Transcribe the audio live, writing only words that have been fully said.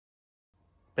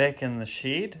Back in the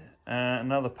shed,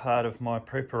 another part of my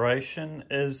preparation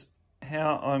is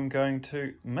how I'm going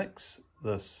to mix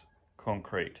this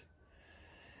concrete.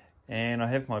 And I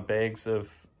have my bags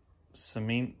of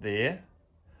cement there.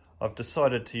 I've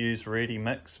decided to use ready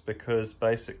mix because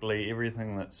basically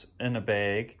everything that's in a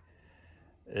bag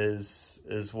is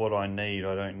what I need.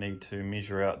 I don't need to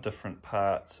measure out different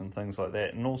parts and things like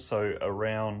that. And also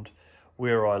around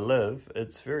where I live,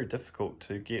 it's very difficult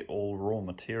to get all raw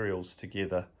materials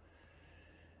together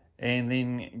and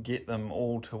then get them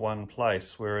all to one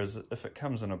place, whereas if it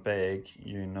comes in a bag,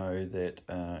 you know that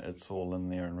it's all in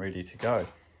there and ready to go.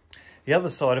 The other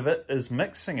side of it is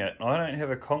mixing it. I don't have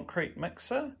a concrete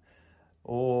mixer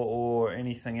or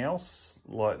anything else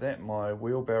like that. My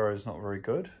wheelbarrow is not very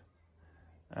good.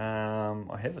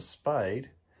 I have a spade,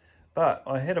 but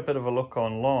I had a bit of a look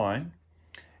online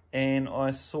and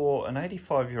I saw an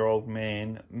 85-year-old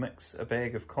man mix a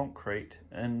bag of concrete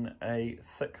in a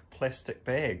thick plastic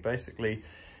bag. Basically,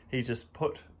 he just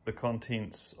put the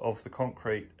contents of the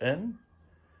concrete in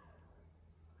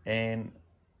and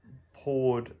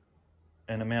poured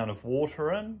an amount of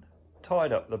water in,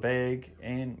 tied up the bag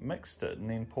and mixed it, and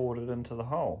then poured it into the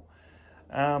hole.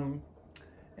 And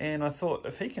I thought,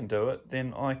 if he can do it,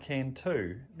 then I can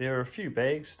too. There are a few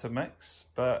bags to mix,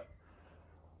 but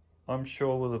I'm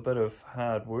sure with a bit of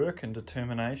hard work and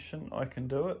determination, I can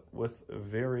do it with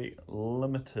very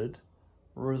limited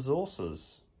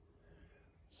resources.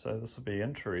 So this will be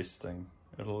interesting.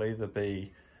 It'll either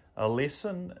be a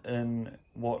lesson in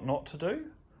what not to do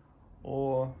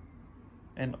or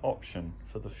an option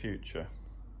for the future.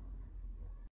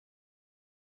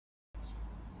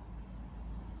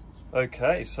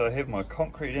 Okay, so I have my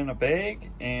concrete in a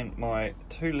bag and my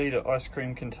 2-litre ice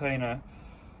cream container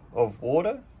of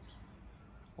water.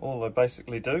 All I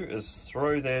basically do is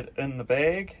throw that in the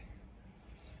bag,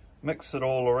 mix it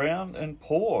all around and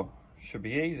pour. Should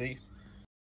be easy.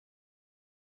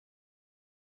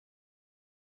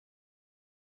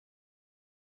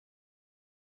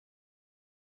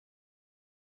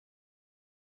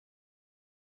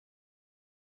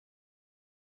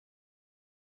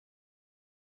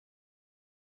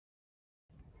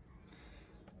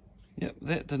 Yep,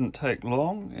 that didn't take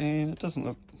long and it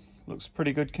doesn't looks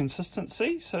pretty good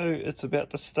consistency, so it's about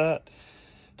to start,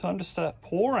 time to start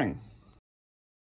pouring.